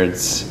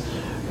vineyards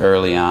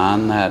early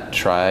on that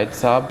tried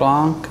Sauv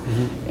Blanc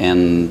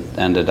and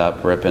ended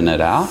up ripping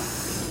it out.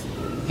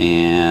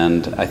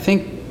 And I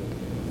think,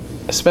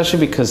 especially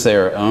because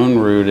they're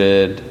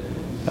own-rooted,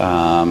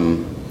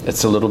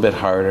 it's a little bit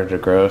harder to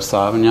grow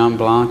Sauvignon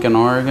Blanc in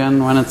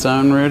Oregon when it's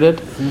own-rooted,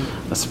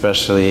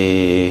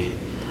 especially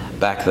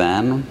back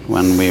then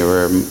when we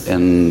were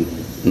in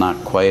not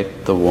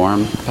quite the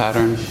warm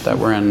pattern that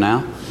we're in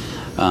now.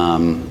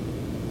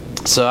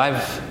 So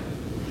I've,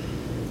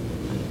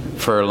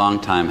 for a long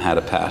time, had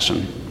a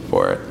passion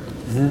for it.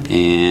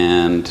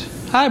 And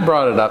I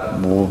brought it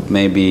up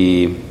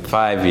maybe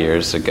 5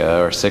 years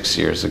ago or 6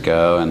 years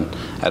ago, and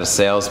at a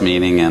sales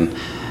meeting, and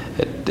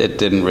it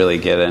didn't really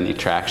get any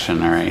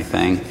traction or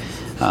anything.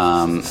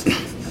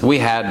 We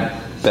had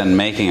been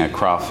making a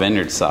Croft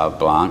Vineyard Sauv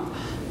Blanc,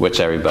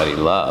 which everybody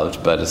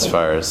loved, but as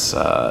far as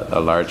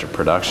a larger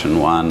production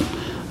one,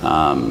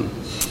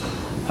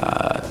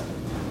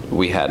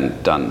 we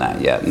hadn't done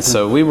that yet. And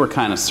so we were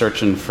kind of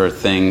searching for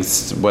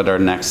things, what our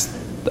next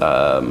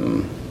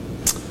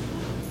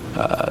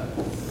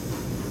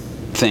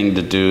thing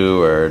to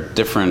do, or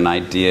different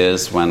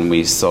ideas when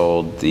we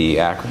sold the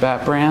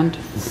Acrobat brand.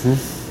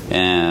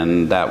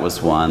 And that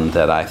was one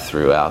that I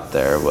threw out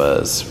there,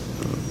 was,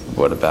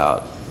 what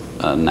about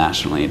a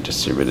nationally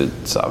distributed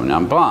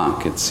Sauvignon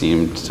Blanc? It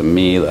seemed to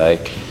me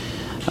like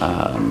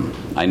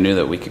I knew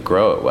that we could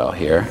grow it well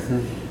here.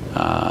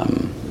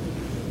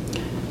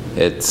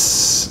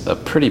 It's a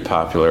pretty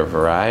popular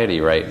variety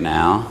right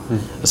now,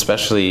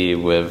 especially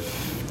with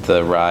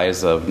the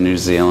rise of New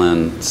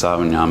Zealand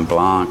Sauvignon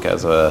Blanc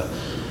as a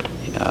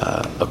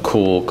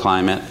cool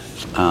climate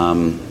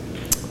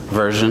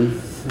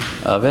version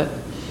of it.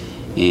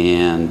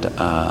 And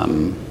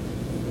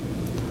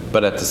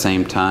but at the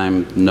same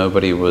time,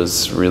 nobody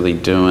was really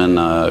doing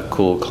a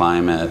cool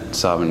climate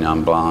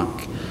Sauvignon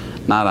Blanc,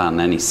 not on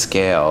any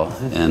scale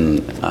in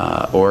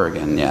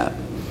Oregon yet.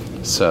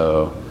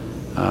 So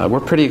we're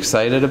pretty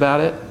excited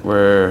about it.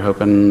 We're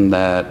hoping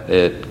that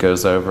it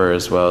goes over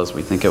as well as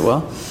we think it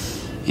will,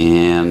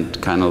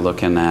 and kind of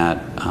looking at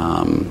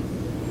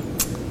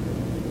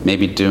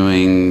maybe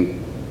doing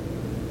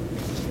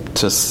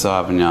to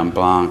Sauvignon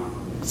Blanc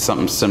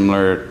something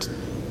similar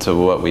to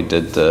what we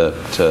did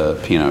to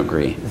Pinot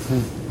Gris,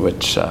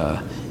 which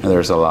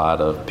there's a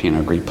lot of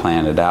Pinot Gris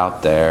planted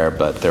out there,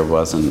 but there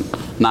wasn't,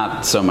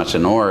 not so much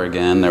in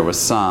Oregon, there was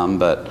some,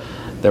 but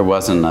there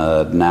wasn't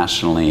a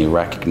nationally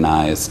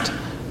recognized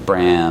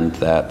brand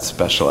that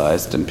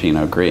specialized in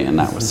Pinot Gris, and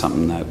that was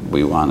something that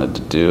we wanted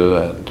to do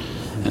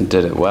and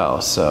did it well.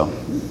 So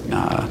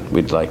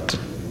we'd like to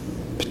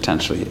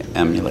potentially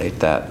emulate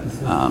that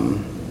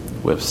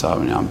with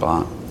Sauvignon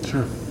Blanc.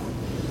 Sure.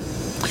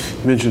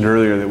 You mentioned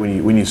earlier that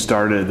when you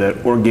started,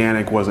 that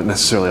organic wasn't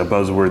necessarily a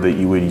buzzword that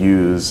you would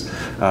use.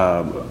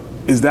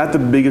 Is that the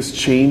biggest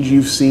change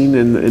you've seen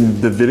in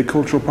the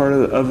viticultural part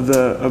of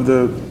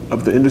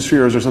the industry,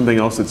 or is there something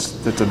else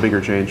that's a bigger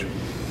change?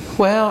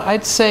 Well,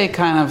 I'd say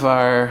kind of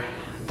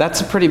that's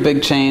a pretty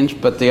big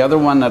change, but the other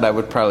one that I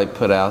would probably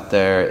put out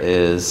there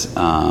is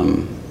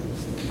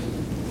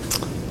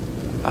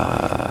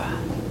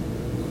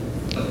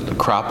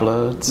crop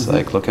loads,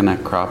 like looking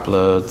at crop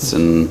loads.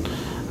 And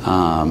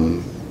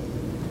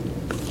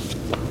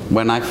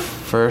when I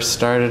first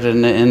started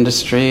in the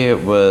industry,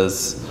 it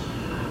was,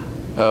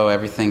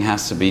 everything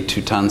has to be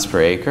 2 tons per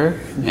acre,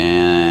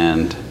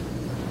 and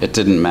it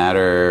didn't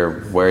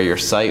matter where your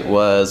site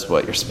was,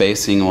 what your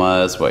spacing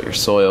was, what your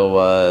soil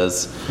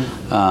was.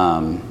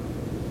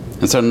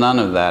 And so none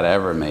of that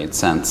ever made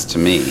sense to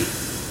me.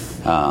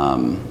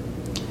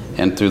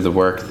 And through the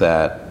work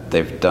that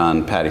they've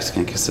done, Patty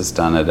Skinkis has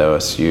done at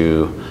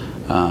OSU,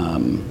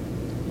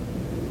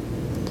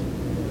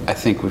 I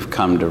think we've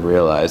come to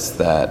realize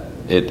that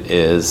it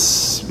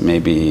is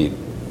maybe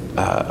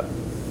a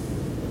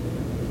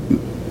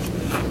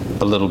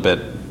little bit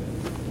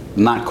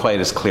not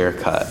quite as clear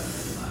cut.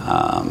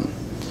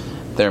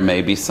 There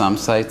may be some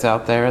sites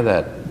out there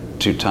that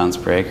 2 tons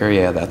per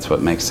acre, that's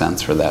what makes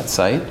sense for that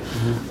site.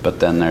 But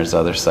then there's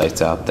other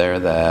sites out there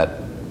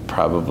that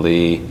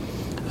probably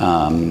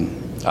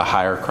a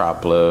higher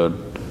crop load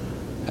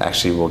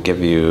actually will give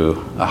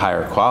you a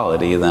higher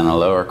quality than a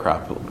lower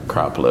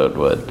crop load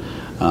would,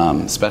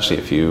 especially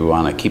if you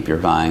want to keep your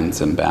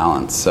vines in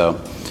balance. So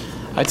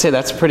I'd say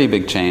that's a pretty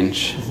big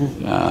change.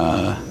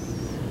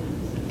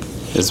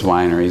 Is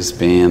wineries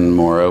being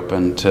more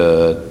open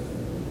to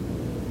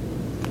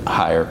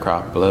higher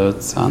crop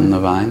loads on the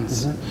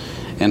vines.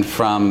 And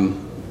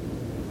from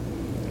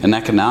an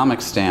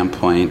economic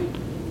standpoint,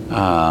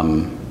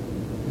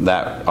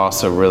 that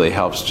also really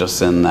helps,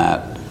 just in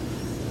that,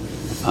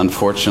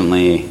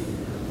 unfortunately,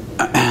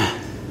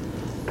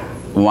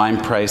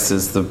 wine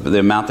prices, the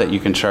amount that you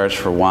can charge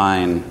for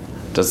wine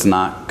does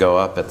not go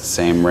up at the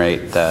same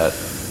rate that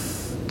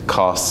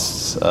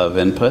costs of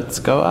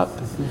inputs go up.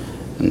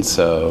 And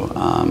so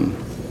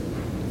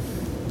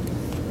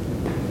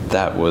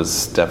that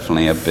was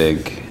definitely a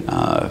big,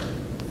 I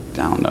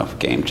don't know if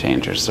game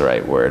changer is the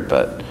right word,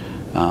 but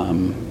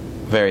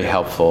very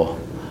helpful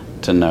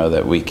to know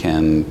that we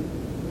can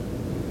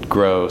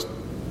grow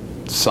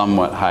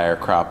somewhat higher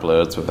crop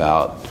loads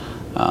without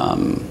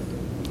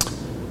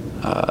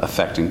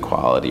affecting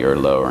quality or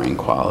lowering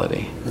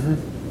quality.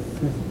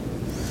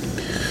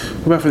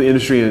 What about for the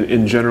industry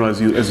in general,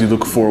 as you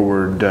look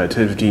forward 10,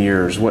 15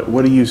 years,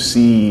 what do you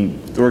see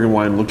Oregon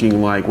wine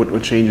looking like?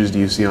 What changes do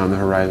you see on the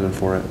horizon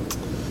for it?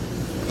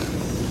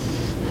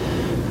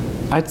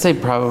 I'd say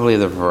probably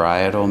the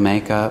varietal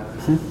makeup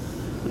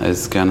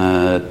is going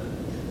to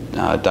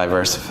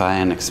diversify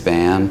and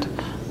expand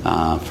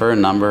for a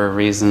number of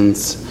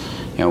reasons.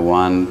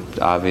 One,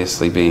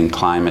 obviously, being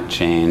climate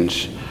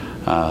change.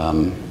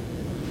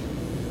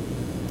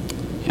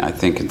 I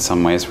think in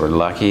some ways we're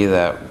lucky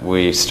that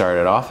we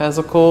started off as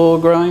a cool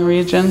growing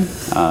region,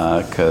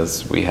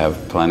 because we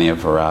have plenty of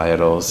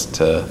varietals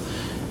to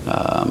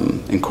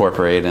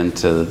incorporate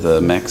into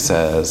the mix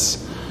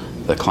as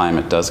the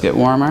climate does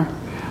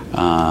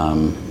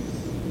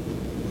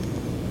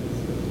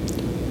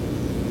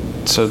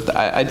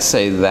I'd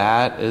say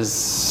that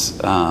is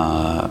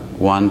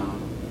one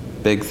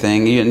big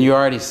thing, and you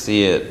already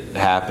see it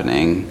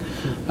happening.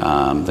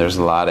 There's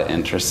a lot of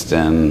interest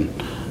in,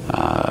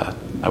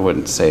 I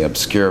wouldn't say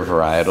obscure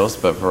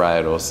varietals, but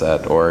varietals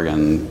that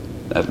Oregon,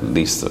 at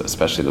least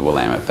especially the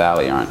Willamette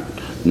Valley,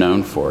 aren't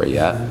known for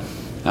yet.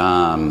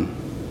 And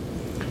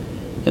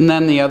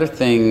then the other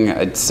thing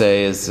I'd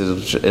say is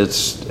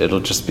it'll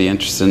just be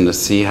interesting to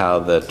see how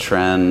the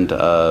trend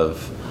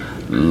of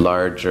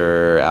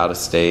larger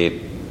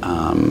out-of-state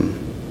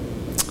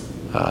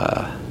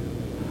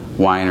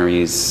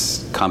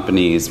wineries,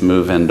 companies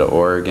move into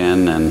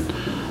Oregon, and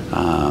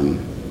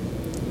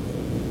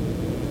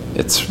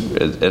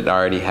it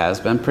already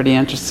has been pretty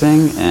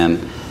interesting, and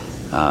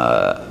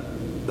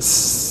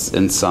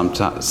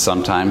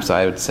sometimes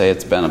I would say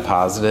it's been a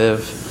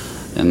positive,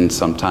 and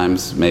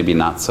sometimes maybe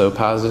not so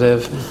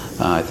positive.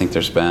 I think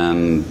there's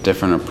been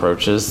different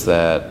approaches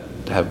that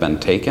have been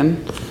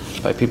taken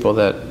by people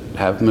that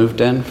have moved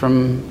in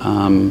from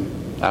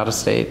out of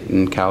state,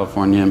 in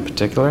California in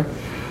particular.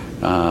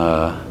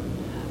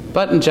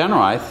 But in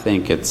general, I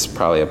think it's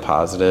probably a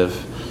positive,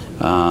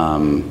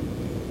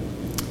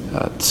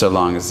 so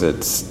long as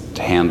it's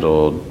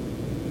handled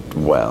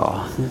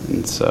well.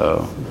 And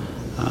so,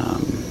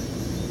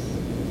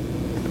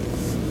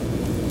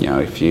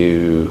 if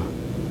you,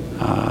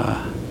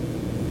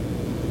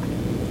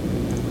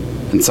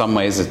 in some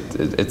ways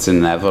it's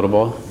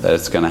inevitable that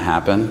it's going to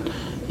happen.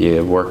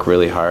 You work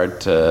really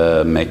hard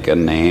to make a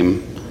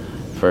name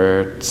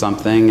for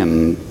something,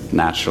 and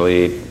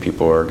naturally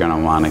people are going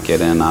to want to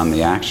get in on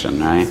the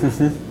action, right?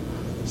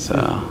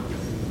 So,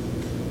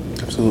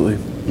 absolutely.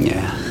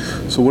 Yeah.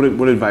 So what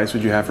advice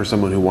would you have for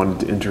someone who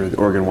wanted to enter the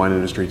Oregon wine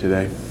industry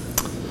today?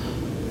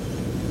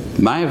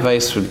 My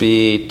advice would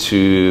be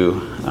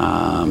to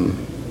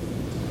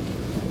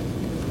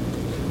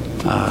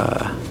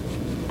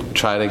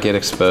try to get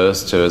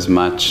exposed to as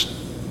much.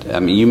 I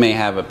mean, you may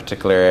have a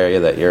particular area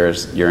that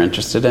you're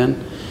interested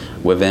in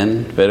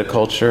within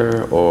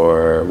viticulture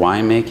or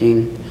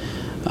winemaking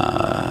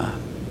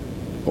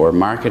or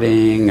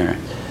marketing,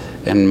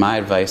 and my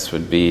advice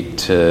would be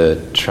to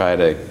try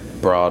to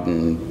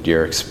broaden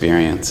your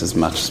experience as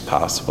much as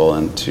possible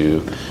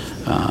into,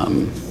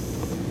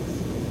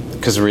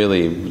 because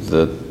really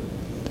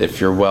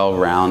if you're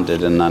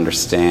well-rounded and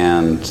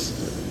understand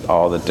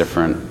all the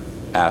different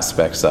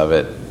aspects of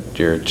it,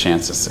 your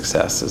chance of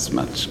success is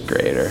much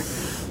greater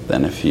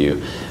than if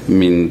you,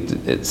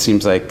 it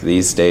seems like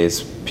these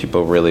days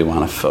people really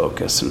want to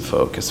focus and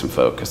focus and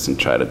focus and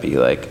try to be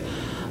like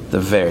the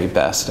very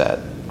best at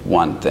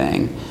one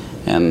thing.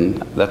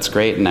 And that's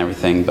great and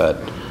everything, but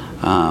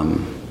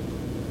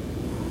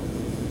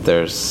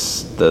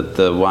there's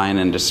the wine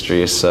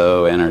industry is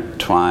so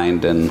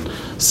intertwined and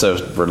so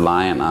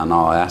reliant on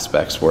all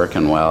aspects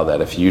working well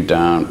that if you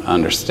don't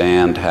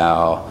understand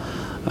how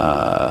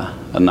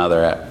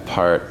another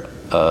part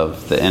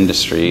of the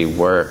industry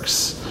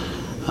works,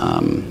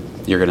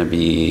 you're going to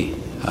be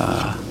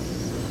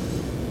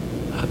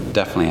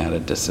definitely at a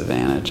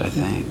disadvantage, I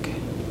think.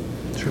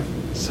 Sure.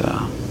 So.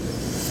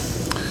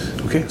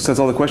 Okay, so that's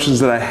all the questions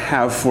that I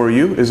have for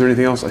you. Is there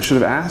anything else I should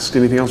have asked?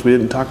 Anything else we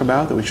didn't talk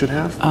about that we should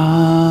have?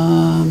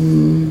 I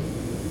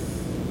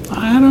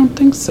don't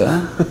think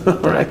so.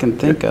 That I can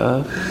think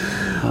of.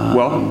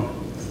 Well,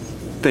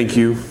 thank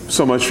you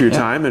so much for your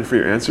time and for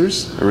your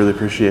answers. I really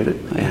appreciate it.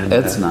 And,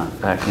 it's not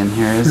back in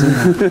here, is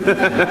it?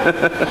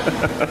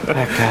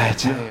 That guy, I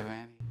tell you,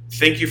 man.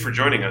 Thank you for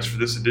joining us for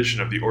this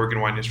edition of the Oregon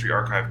Wine History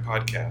Archive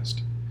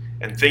podcast.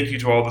 And thank you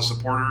to all the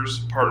supporters,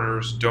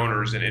 partners,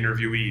 donors, and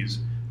interviewees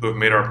who have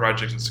made our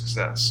project a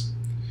success.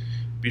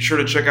 Be sure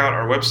to check out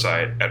our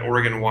website at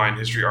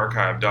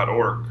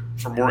OregonWineHistoryArchive.org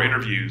for more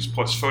interviews,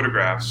 plus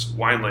photographs,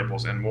 wine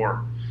labels, and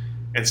more.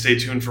 And stay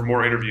tuned for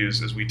more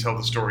interviews as we tell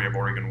the story of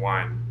Oregon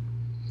wine.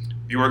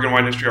 The Oregon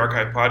Wine History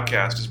Archive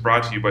podcast is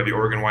brought to you by the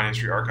Oregon Wine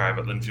History Archive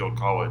at Linfield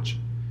College.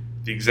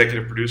 The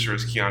executive producer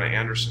is Kiana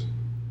Anderson.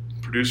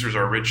 Producers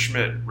are Rich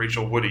Schmidt,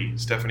 Rachel Woody,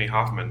 Stephanie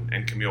Hoffman,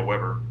 and Camille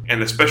Weber.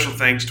 And a special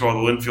thanks to all the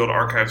Linfield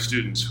Archive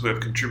students who have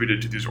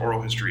contributed to these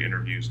oral history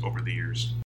interviews over the years.